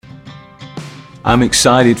I'm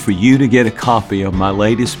excited for you to get a copy of my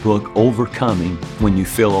latest book, Overcoming When You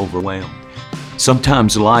Feel Overwhelmed.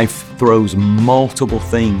 Sometimes life throws multiple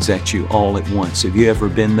things at you all at once. Have you ever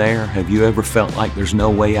been there? Have you ever felt like there's no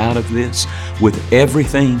way out of this? With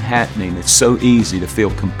everything happening, it's so easy to feel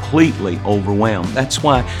completely overwhelmed. That's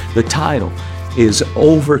why the title is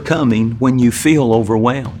Overcoming When You Feel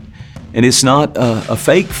Overwhelmed. And it's not a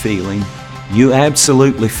fake feeling. You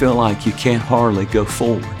absolutely feel like you can't hardly go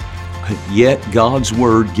forward. But yet God's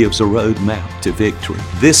Word gives a roadmap to victory.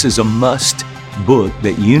 This is a must book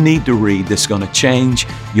that you need to read that's going to change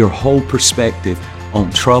your whole perspective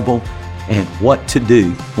on trouble and what to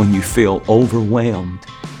do when you feel overwhelmed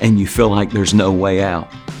and you feel like there's no way out.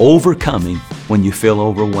 Overcoming When You Feel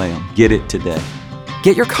Overwhelmed. Get it today.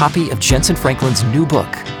 Get your copy of Jensen Franklin's new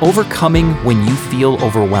book, Overcoming When You Feel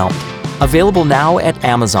Overwhelmed. Available now at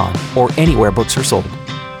Amazon or anywhere books are sold.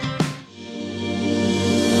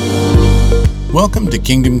 Welcome to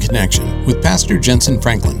Kingdom Connection with Pastor Jensen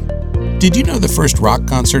Franklin. Did you know the first rock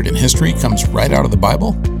concert in history comes right out of the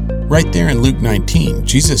Bible? Right there in Luke 19,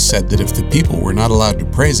 Jesus said that if the people were not allowed to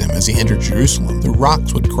praise Him as He entered Jerusalem, the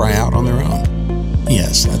rocks would cry out on their own.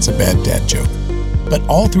 Yes, that's a bad dad joke. But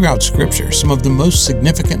all throughout Scripture, some of the most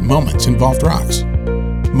significant moments involved rocks.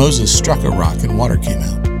 Moses struck a rock and water came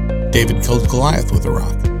out. David killed Goliath with a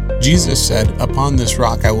rock. Jesus said, "Upon this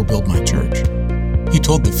rock I will build my church." He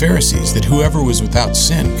told the Pharisees that whoever was without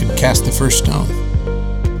sin could cast the first stone.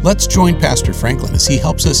 Let's join Pastor Franklin as he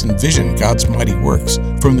helps us envision God's mighty works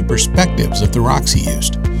from the perspectives of the rocks He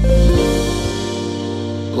used.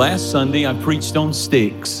 Last Sunday, I preached on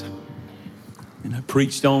sticks. And I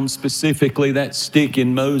preached on specifically that stick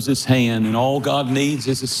in Moses' hand. And all God needs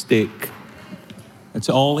is a stick. That's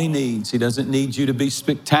all He needs. He doesn't need you to be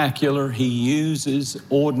spectacular. He uses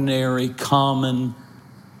ordinary, common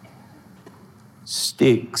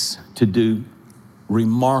sticks to do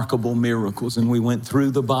remarkable miracles. And we went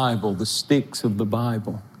through the Bible, the sticks of the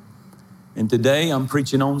Bible. And today I'm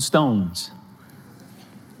preaching on stones,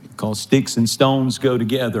 because sticks and stones go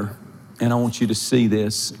together. And I want you to see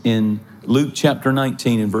this in Luke chapter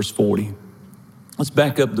 19 and verse 40. Let's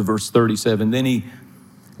back up to verse 37.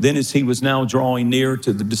 Then as He was now drawing near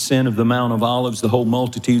to the descent of the Mount of Olives, the whole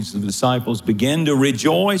multitudes of the disciples began to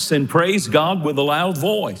rejoice and praise God with a loud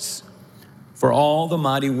voice for all the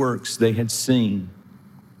mighty works they had seen,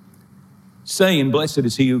 saying, "Blessed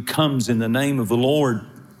is He who comes in the name of the Lord,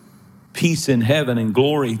 peace in heaven and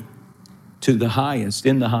glory to the highest,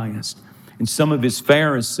 in the highest." And some of His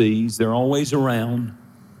Pharisees, they're always around,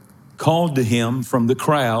 called to Him from the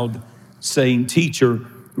crowd, saying, "Teacher,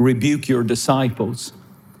 rebuke your disciples."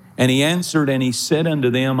 And He answered and He said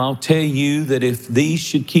unto them, "I'll tell you that if these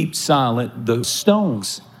should keep silent, the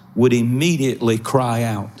stones would immediately cry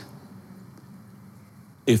out."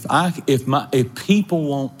 If people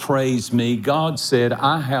won't praise me, God said,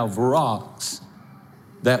 I have rocks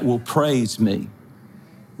that will praise me.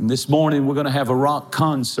 And this morning we're going to have a rock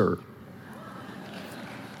concert.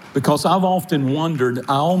 Because I've often wondered,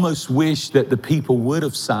 I almost wish that the people would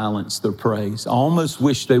have silenced their praise. I almost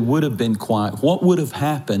wish they would have been quiet. What would have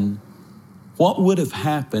happened? What would have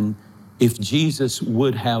happened if Jesus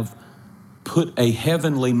would have put a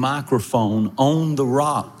heavenly microphone on the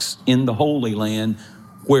rocks in the Holy Land,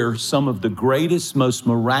 where some of the greatest, most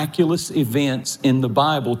miraculous events in the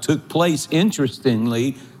Bible took place,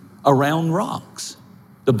 interestingly, around rocks?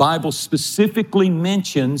 The Bible specifically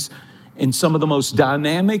mentions in some of the most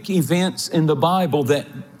dynamic events in the Bible that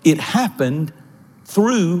it happened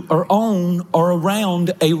through or on or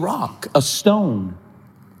around a rock, a stone.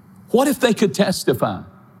 What if they could testify?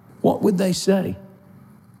 What would they say?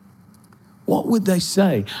 What would they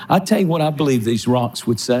say? I tell you what I believe these rocks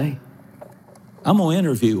would say. I'm going to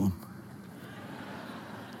interview them.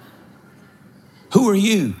 Who are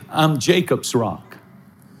you? I'm Jacob's rock.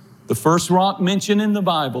 The first rock mentioned in the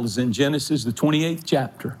Bible is in Genesis, the 28th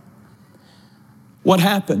chapter. What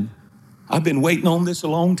happened? I've been waiting on this a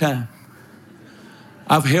long time.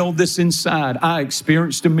 I've held this inside. I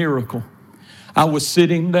experienced a miracle. I was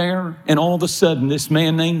sitting there, and all of a sudden, this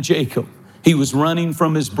man named Jacob, he was running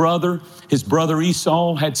from his brother. His brother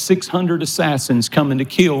Esau had 600 assassins coming to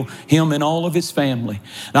kill him and all of his family.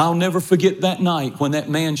 And I'll never forget that night when that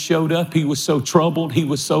man showed up. He was so troubled. He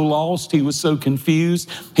was so lost. He was so confused.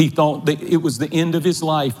 He thought that it was the end of his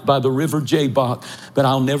life by the river Jabbok. But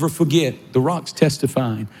I'll never forget, the rock's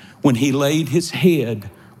testifying, when he laid his head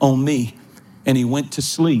on me and he went to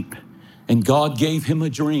sleep, and God gave him a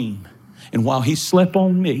dream. And while he slept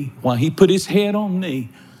on me, while he put his head on me,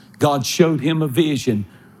 God showed him a vision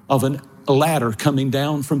of a ladder coming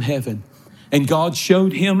down from heaven. And God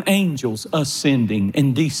showed him angels ascending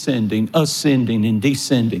and descending, ascending and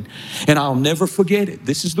descending. And I'll never forget it.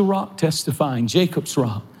 This is the rock testifying, Jacob's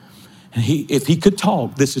rock. And if he could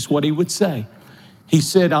talk, this is what he would say. He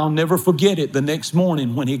said, I'll never forget it the next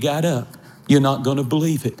morning when he got up. You're not going to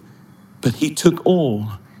believe it. But he took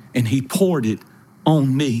oil and he poured it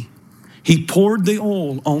on me. He poured the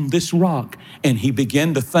oil on this rock and he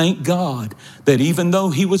began to thank God that even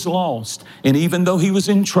though he was lost and even though he was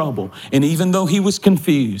in trouble and even though he was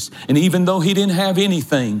confused and even though he didn't have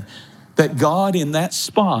anything, that God in that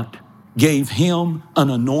spot gave him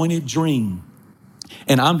an anointed dream.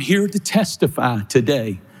 And I'm here to testify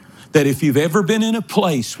today that if you've ever been in a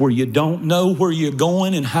place where you don't know where you're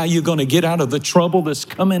going and how you're going to get out of the trouble that's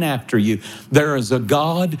coming after you, there is a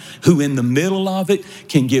God who in the middle of it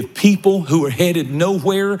can give people who are headed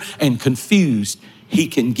nowhere and confused, he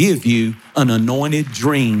can give you an anointed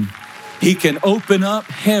dream. He can open up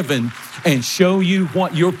heaven and show you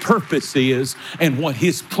what your purpose is and what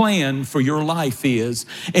his plan for your life is.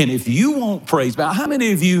 And if you won't praise God, how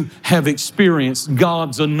many of you have experienced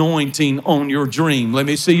God's anointing on your dream? Let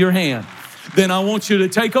me see your hand. Then I want you to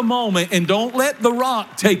take a moment and don't let the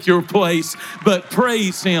rock take your place, but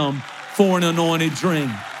praise him for an anointed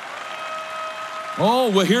dream.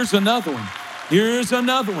 Oh, well, here's another one. Here's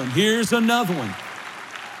another one. Here's another one.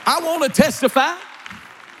 I want to testify.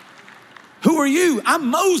 Who are you? I'm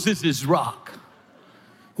Moses' rock.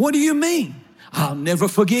 What do you mean? I'll never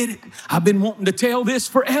forget it. I've been wanting to tell this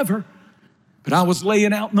forever. But I was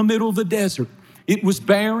laying out in the middle of the desert. It was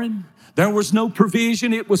barren. There was no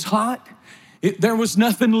provision. It was hot. There was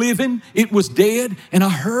nothing living. It was dead. And I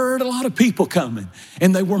heard a lot of people coming.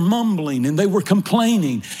 And they were mumbling and they were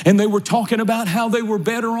complaining. And they were talking about how they were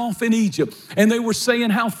better off in Egypt. And they were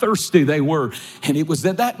saying how thirsty they were. And it was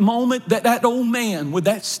at that moment that old man with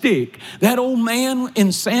that stick, that old man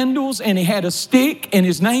in sandals, and he had a stick, and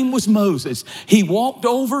his name was Moses. He walked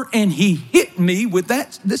over and he hit me with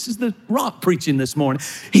that. This is the rock preaching this morning.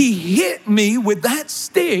 He hit me with that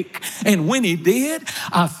stick. And when he did,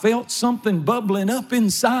 I felt something bubbling up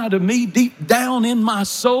inside of me, deep down in my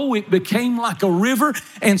soul. It became like a river.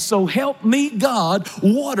 And so help me God,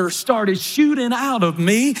 water started shooting out of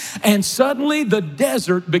me. And suddenly the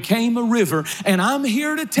desert became a river. And I'm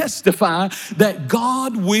here to testify that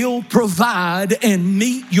God will provide and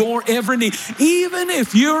meet your every need. Even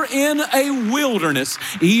if you're in a wilderness,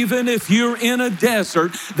 even if you're in a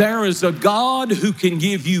desert, there is a God who can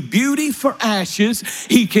give you beauty for ashes.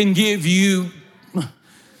 He can give you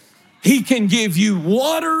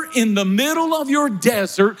water in the middle of your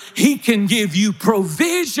desert. He can give you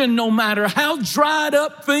provision no matter how dried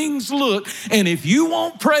up things look. And if you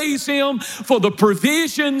won't praise him for the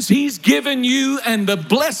provisions he's given you and the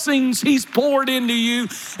blessings he's poured into you,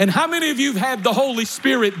 and how many of you have had the Holy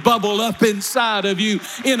Spirit bubble up inside of you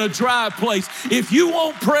in a dry place? If you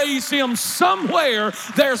won't praise him, somewhere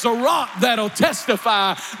there's a rock that'll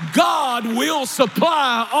testify, God will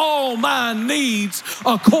supply all my needs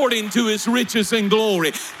according to his riches and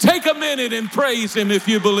glory. Take a minute and praise him if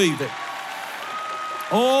you believe it.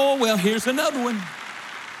 Oh, well, here's another one.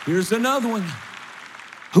 Here's another one.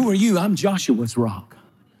 Who are you? I'm Joshua's rock.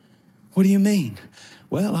 What do you mean?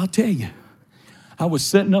 Well, I'll tell you. I was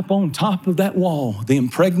sitting up on top of that wall, the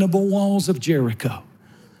impregnable walls of Jericho.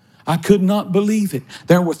 I could not believe it.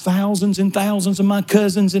 There were thousands and thousands of my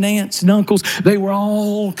cousins and aunts and uncles. They were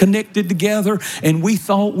all connected together, and we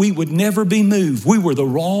thought we would never be moved. We were the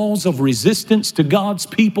walls of resistance to God's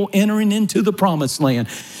people entering into the promised land.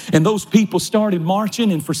 And those people started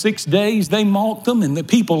marching, and for 6 days they mocked them, and the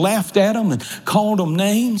people laughed at them and called them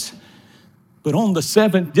names. But on the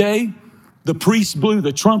 7th day, the priest blew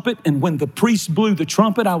the trumpet, and when the priest blew the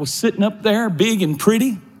trumpet, I was sitting up there big and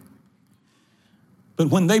pretty. But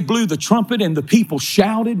when they blew the trumpet and the people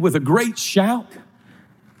shouted with a great shout,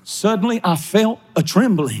 suddenly I felt a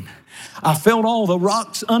trembling. I felt all the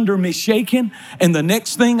rocks under me shaking, and the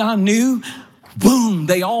next thing I knew, boom,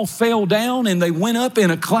 they all fell down and they went up in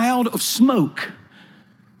a cloud of smoke.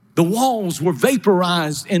 The walls were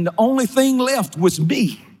vaporized, and the only thing left was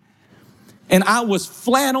me. And I was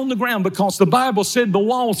flat on the ground because the Bible said the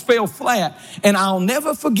walls fell flat. And I'll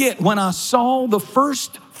never forget when I saw the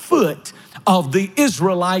first foot of the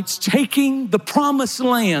Israelites taking the promised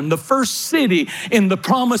land, the first city in the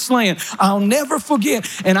promised land. I'll never forget.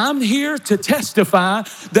 And I'm here to testify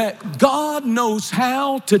that God knows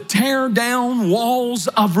how to tear down walls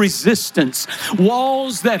of resistance,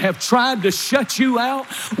 walls that have tried to shut you out,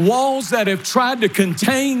 walls that have tried to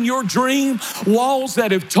contain your dream, walls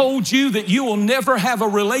that have told you that you will never have a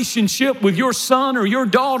relationship with your son or your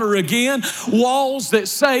daughter again, walls that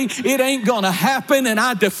say it ain't gonna happen, and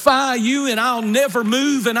I defy you and I'll never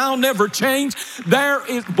move and I'll never change. There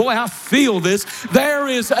is, boy, I feel this. There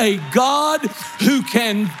is a God who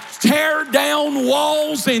can tear down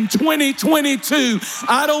walls in 2022.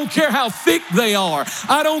 I don't care how thick they are.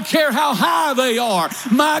 I don't care how high they are.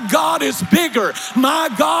 My God is bigger. My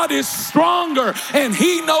God is stronger. And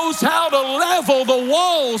He knows how to level the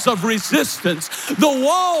walls of resistance, the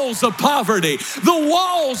walls of poverty, the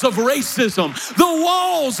walls of racism, the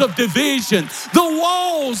walls of division, the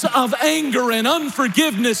walls of anger and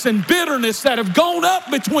unforgiveness and bitterness that have gone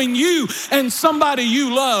up between you and somebody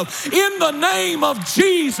you love. In the name of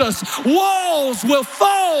Jesus, walls will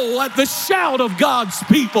fall at the shout of God's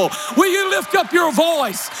people. Will you lift up your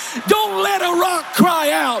voice? Don't let a rock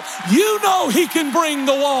cry out. You know He can bring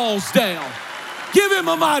the walls down. Give Him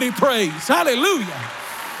a mighty praise. Hallelujah.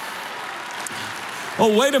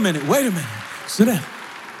 Oh, wait a minute. Sit down.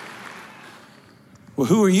 Well,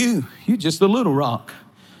 who are you? You're just a little rock.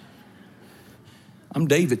 I'm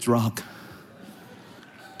David's rock.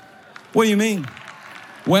 What do you mean?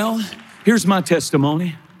 Well, here's my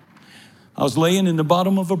testimony. I was laying in the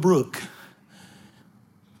bottom of a brook.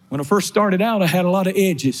 When I first started out, I had a lot of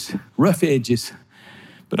edges, rough edges.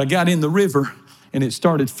 But I got in the river and it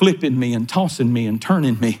started flipping me and tossing me and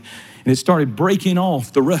turning me. And it started breaking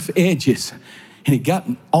off the rough edges. And it got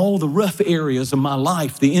all the rough areas of my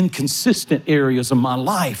life, the inconsistent areas of my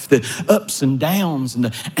life, the ups and downs and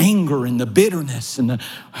the anger and the bitterness and the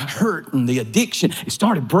hurt and the addiction. It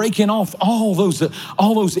started breaking off all those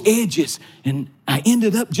edges. And I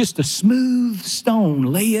ended up just a smooth stone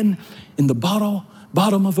laying in the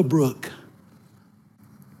bottom of a brook.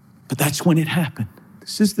 But that's when it happened.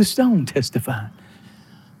 This is the stone testifying.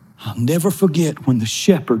 I'll never forget when the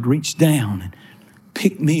shepherd reached down and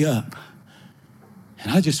picked me up.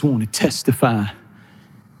 And I just want to testify,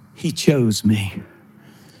 He chose me.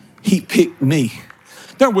 He picked me.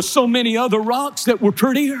 There were so many other rocks that were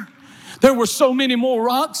prettier. There were so many more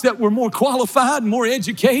rocks that were more qualified, more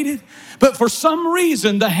educated. But for some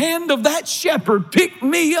reason, the hand of that shepherd picked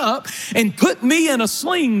me up and put me in a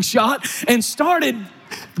slingshot and started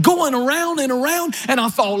going around and around. And I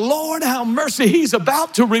thought, Lord, have mercy. He's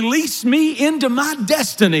about to release me into my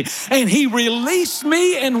destiny. And He released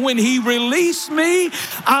me. And when He released me,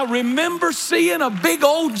 I remember seeing a big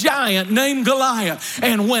old giant named Goliath.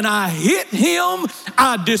 And when I hit him,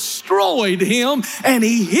 I destroyed him and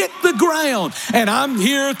he hit the ground. And I'm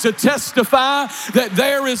here to testify that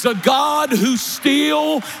there is a God who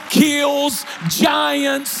still kills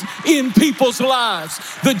giants in people's lives.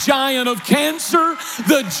 The giant of cancer,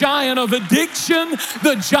 the giant of addiction,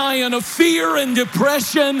 the giant of fear and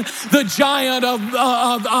depression, the giant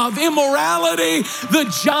of immorality,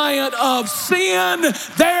 the giant of sin.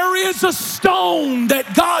 There is a stone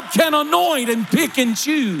that God can anoint and pick and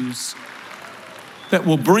choose that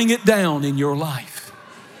will bring it down in your life.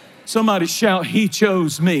 Somebody shout, He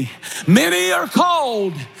chose me. Many are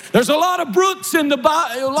called. There's a lot of brooks in the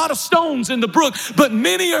Bible, a lot of stones in the brook, but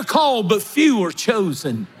many are called, but few are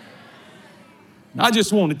chosen. I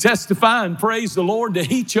just want to testify and praise the Lord that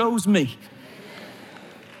He chose me.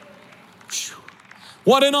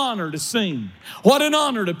 What an honor to sing. What an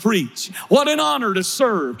honor to preach. What an honor to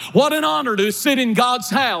serve. What an honor to sit in God's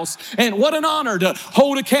house. And what an honor to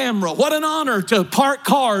hold a camera. What an honor to park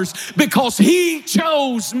cars because He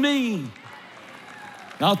chose me.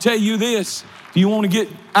 I'll tell you this, if you want to get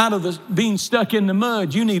out of being stuck in the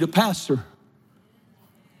mud, you need a pastor.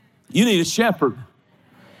 You need a shepherd.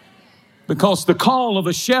 Because the call of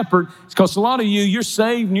a shepherd, it's because a lot of you're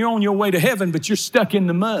saved and you're on your way to heaven, but you're stuck in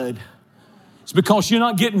the mud. It's because you're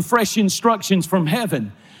not getting fresh instructions from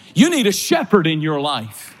heaven. You need a shepherd in your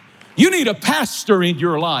life. You need a pastor in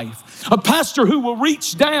your life. A pastor who will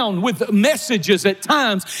reach down with messages at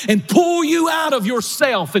times and pull you out of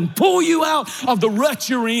yourself and pull you out of the rut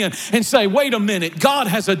you're in and say, wait a minute, God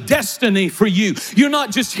has a destiny for you. You're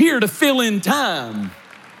not just here to fill in time.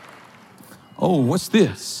 Oh, what's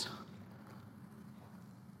this?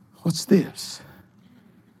 What's this?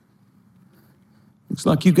 Looks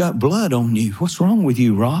like you got blood on you. What's wrong with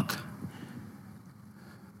you, Rock?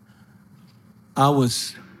 I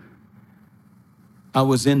was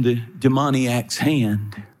in the demoniac's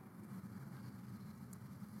hand.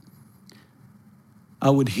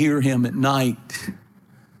 I would hear him at night.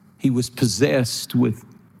 He was possessed with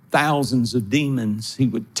thousands of demons. He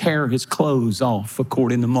would tear his clothes off,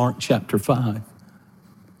 according to Mark chapter 5.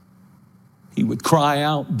 He would cry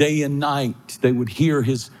out day and night. They would hear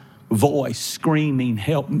his voice screaming,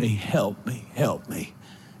 help me, help me, help me,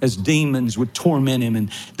 as demons would torment him. And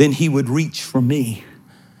then he would reach for me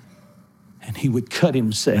and he would cut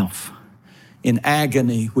himself in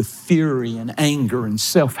agony with fury and anger and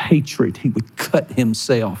self-hatred, he would cut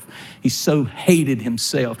himself. He so hated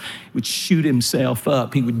himself, he would shoot himself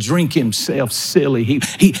up. He would drink himself silly.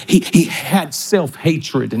 He had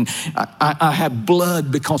self-hatred, and I have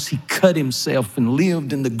blood because he cut himself and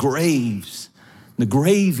lived in the graves, the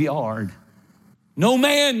graveyard. No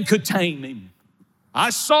man could tame him.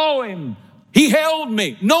 I saw him. He held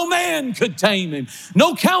me. No man could tame him.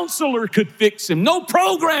 No counselor could fix him. No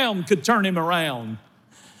program could turn him around.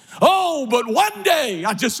 Oh, but one day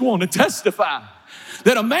I just want to testify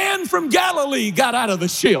that a man from Galilee got out of the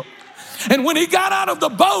ship. And when he got out of the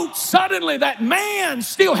boat, suddenly that man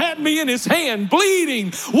still had me in his hand,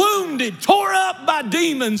 bleeding, wounded, tore up by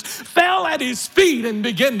demons, fell at his feet and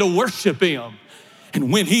began to worship him. And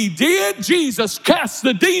when he did, Jesus cast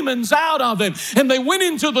the demons out of him, and they went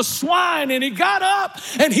into the swine, and he got up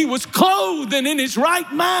and he was clothed and in his right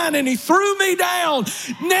mind, and he threw me down,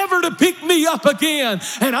 never to pick me up again.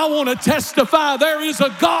 And I want to testify there is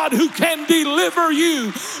a God who can deliver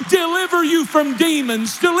you from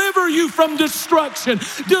demons, deliver you from destruction,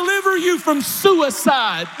 deliver you from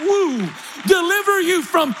suicide, deliver you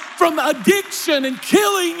from addiction and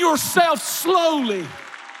killing yourself slowly.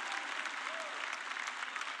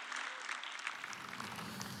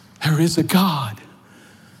 There is a God.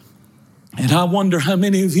 And I wonder how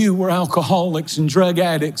many of you were alcoholics and drug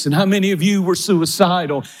addicts, and how many of you were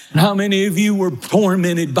suicidal, and how many of you were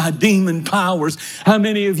tormented by demon powers, how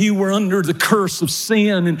many of you were under the curse of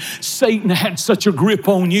sin and Satan had such a grip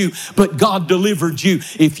on you, but God delivered you.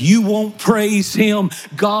 If you won't praise him,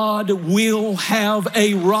 God will have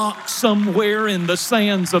a rock somewhere in the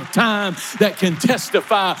sands of time that can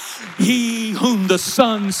testify, he whom the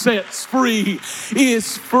Son sets free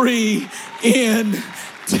is free indeed.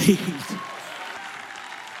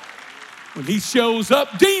 When he shows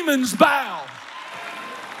up, demons bow.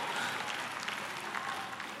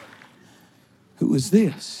 Who is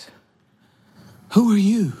this? Who are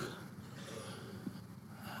you?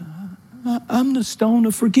 I'm the stone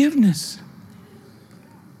of forgiveness.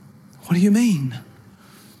 What do you mean?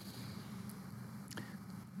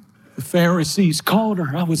 The Pharisees called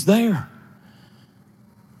her. I was there.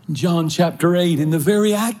 In John chapter 8, in the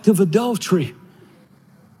very act of adultery,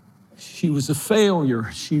 she was a failure.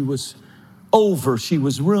 She was over. She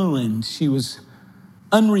was ruined. She was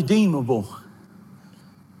unredeemable.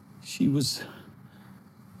 She was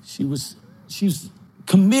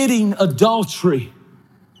committing adultery.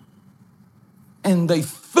 And they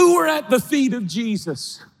threw her at the feet of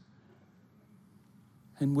Jesus.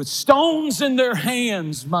 And with stones in their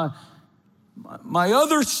hands, my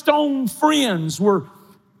other stone friends were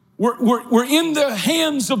in the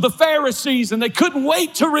hands of the Pharisees, and they couldn't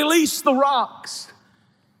wait to release the rocks.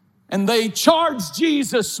 And they charged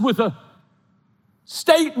Jesus with a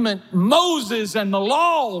statement. Moses and the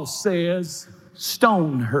law says,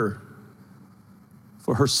 stone her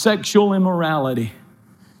for her sexual immorality.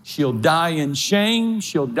 She'll die in shame.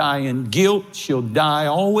 She'll die in guilt. She'll die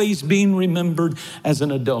always being remembered as an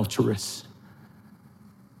adulteress.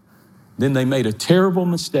 Then they made a terrible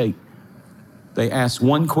mistake. They asked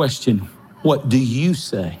one question: what do you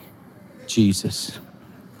say, Jesus?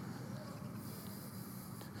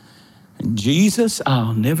 And Jesus,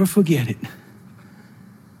 I'll never forget it.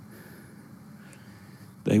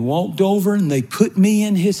 They walked over and they put me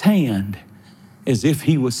in his hand as if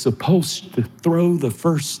he was supposed to throw the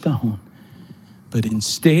first stone. But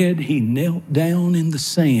instead, he knelt down in the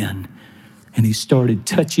sand and he started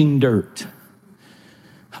touching dirt.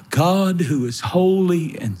 A God who is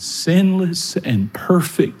holy and sinless and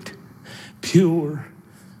perfect, pure,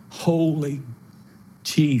 holy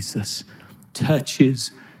Jesus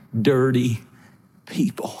touches dirty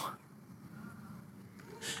people.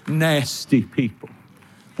 Nasty people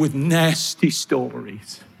with nasty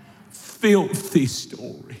stories, filthy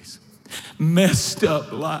stories, messed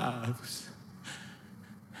up lives.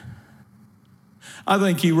 I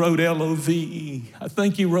think he wrote Love. I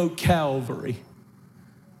think he wrote Calvary.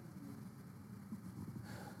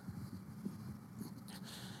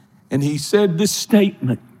 And he said this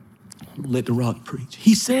statement. Let the rock preach.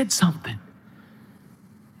 He said something.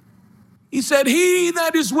 He said, he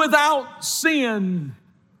that is without sin,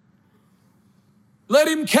 let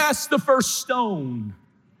him cast the first stone.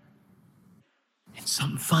 And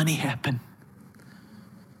something funny happened.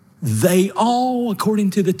 They all,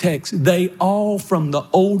 according to the text, they all, from the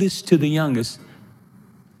oldest to the youngest,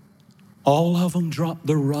 all of them dropped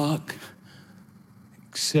the rock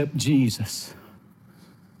except Jesus.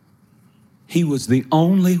 He was the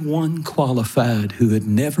only one qualified who had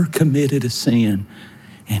never committed a sin,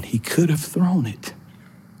 and he could have thrown it.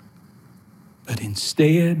 But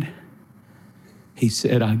instead, He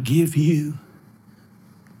said, I give you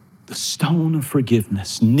the stone of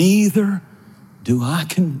forgiveness. Neither do I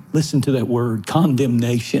listen to that word.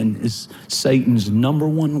 Condemnation is Satan's number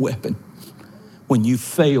one weapon. When you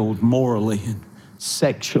failed morally and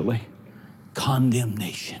sexually,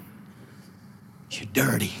 condemnation. You're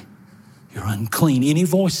dirty. You're unclean. Any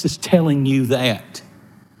voice that's telling you that,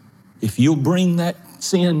 if you'll bring that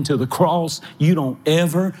sin to the cross, you don't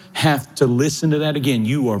ever have to listen to that again.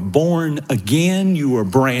 You are born again. You are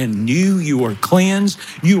brand new. You are cleansed.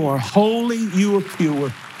 You are holy. You are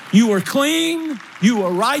pure. You are clean. You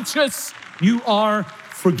are righteous. You are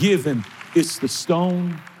forgiven. It's the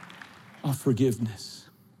stone of forgiveness.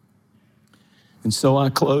 And so I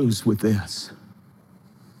close with this.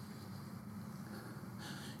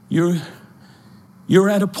 You're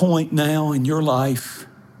at a point now in your life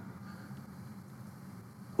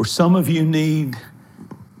where some of you need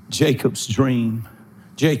Jacob's dream,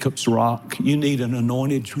 Jacob's rock. You need an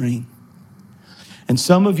anointed dream. And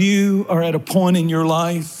some of you are at a point in your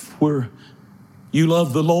life where you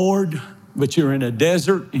love the Lord, but you're in a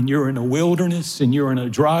desert and you're in a wilderness and you're in a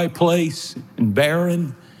dry place and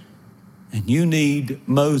barren. And you need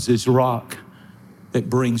Moses' rock that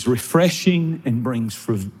brings refreshing and brings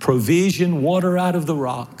provision, water out of the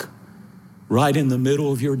rock, right in the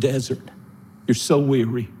middle of your desert. You're so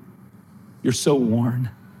weary. You're so worn.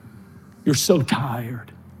 You're so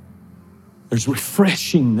tired. There's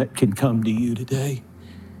refreshing that can come to you today.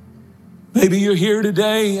 Maybe you're here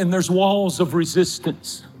today and there's walls of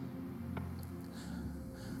resistance.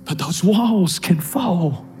 But those walls can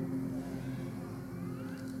fall.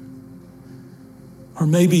 Or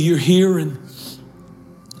maybe you're here and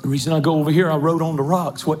the reason I go over here, I wrote on the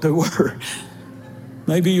rocks what they were.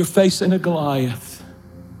 Maybe you're facing a Goliath.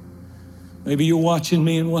 Maybe you're watching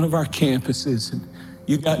me in one of our campuses and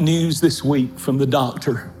you got news this week from the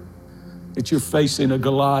doctor that you're facing a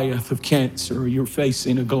Goliath of cancer, or you're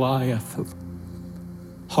facing a Goliath of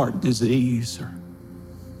heart disease or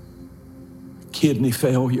kidney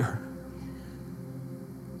failure.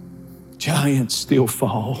 Giants still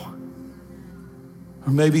fall.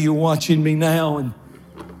 Or maybe you're watching me now and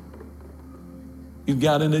you've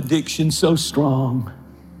got an addiction so strong.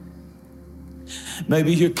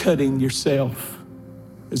 Maybe you're cutting yourself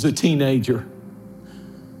as a teenager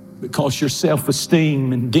because your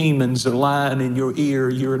self-esteem and demons are lying in your ear.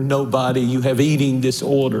 You're nobody. You have eating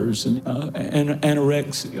disorders and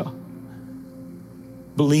anorexia,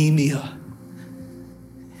 bulimia.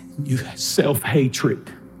 You have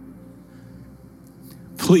self-hatred.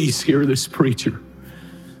 Please hear this preacher.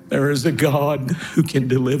 There is a God who can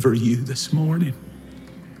deliver you this morning.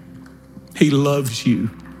 He loves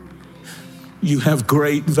you. You have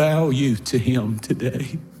great value to him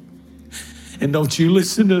today. And don't you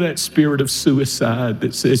listen to that spirit of suicide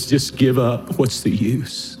that says, just give up. What's the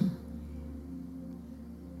use?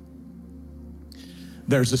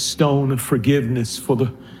 There's a stone of forgiveness for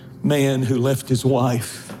the man who left his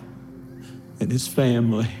wife and his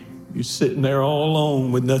family. You're sitting there all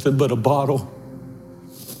alone with nothing but a bottle.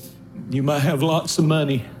 You might have lots of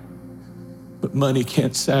money, but money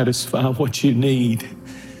can't satisfy what you need.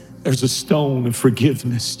 There's a stone of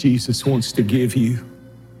forgiveness Jesus wants to give you.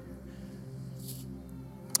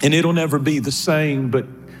 And it'll never be the same, but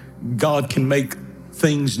God can make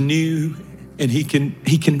things new, and he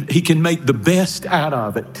can make the best out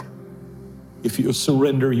of it if you'll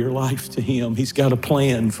surrender your life to him. He's got a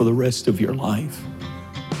plan for the rest of your life.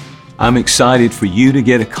 I'm excited for you to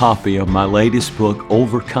get a copy of my latest book,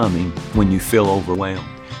 Overcoming When You Feel Overwhelmed.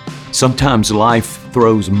 Sometimes life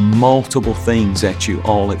throws multiple things at you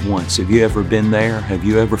all at once. Have you ever been there? Have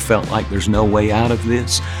you ever felt like there's no way out of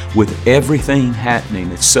this? With everything happening,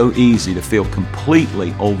 it's so easy to feel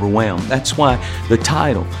completely overwhelmed. That's why the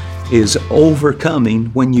title is Overcoming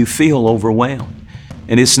When You Feel Overwhelmed.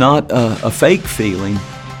 And it's not a fake feeling.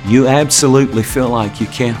 You absolutely feel like you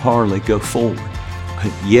can't hardly go forward.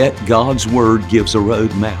 But yet God's Word gives a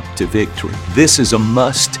roadmap to victory. This is a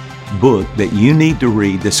must book that you need to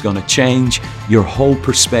read that's going to change your whole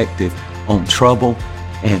perspective on trouble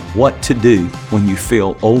and what to do when you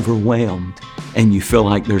feel overwhelmed and you feel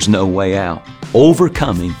like there's no way out.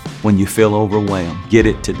 Overcoming When You Feel Overwhelmed. Get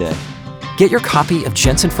it today. Get your copy of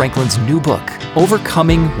Jensen Franklin's new book,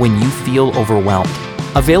 Overcoming When You Feel Overwhelmed.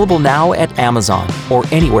 Available now at Amazon or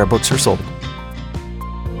anywhere books are sold.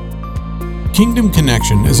 Kingdom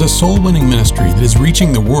Connection is a soul-winning ministry that is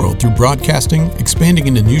reaching the world through broadcasting, expanding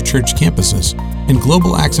into new church campuses, and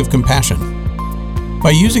global acts of compassion.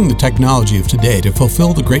 By using the technology of today to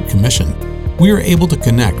fulfill the Great Commission, we are able to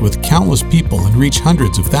connect with countless people and reach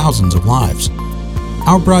hundreds of thousands of lives.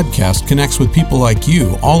 Our broadcast connects with people like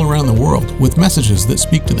you all around the world with messages that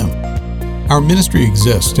speak to them. Our ministry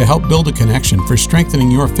exists to help build a connection for strengthening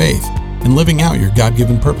your faith and living out your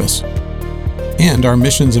God-given purpose. And our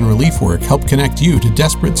missions and relief work help connect you to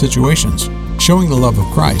desperate situations, showing the love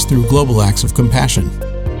of Christ through global acts of compassion.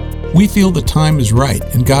 We feel the time is right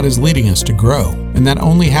and God is leading us to grow, and that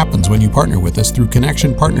only happens when you partner with us through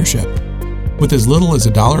Connection Partnership. With as little as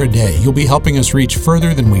 $1 a day, you'll be helping us reach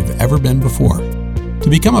further than we've ever been before. To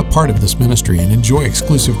become a part of this ministry and enjoy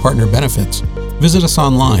exclusive partner benefits, visit us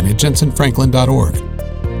online at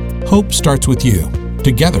jensenfranklin.org. Hope starts with you.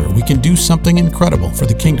 Together, we can do something incredible for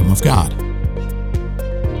the kingdom of God.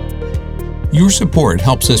 Your support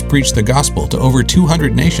helps us preach the gospel to over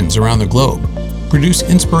 200 nations around the globe, produce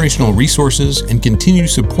inspirational resources, and continue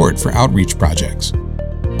support for outreach projects.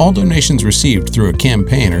 All donations received through a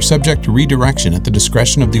campaign are subject to redirection at the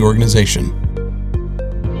discretion of the organization.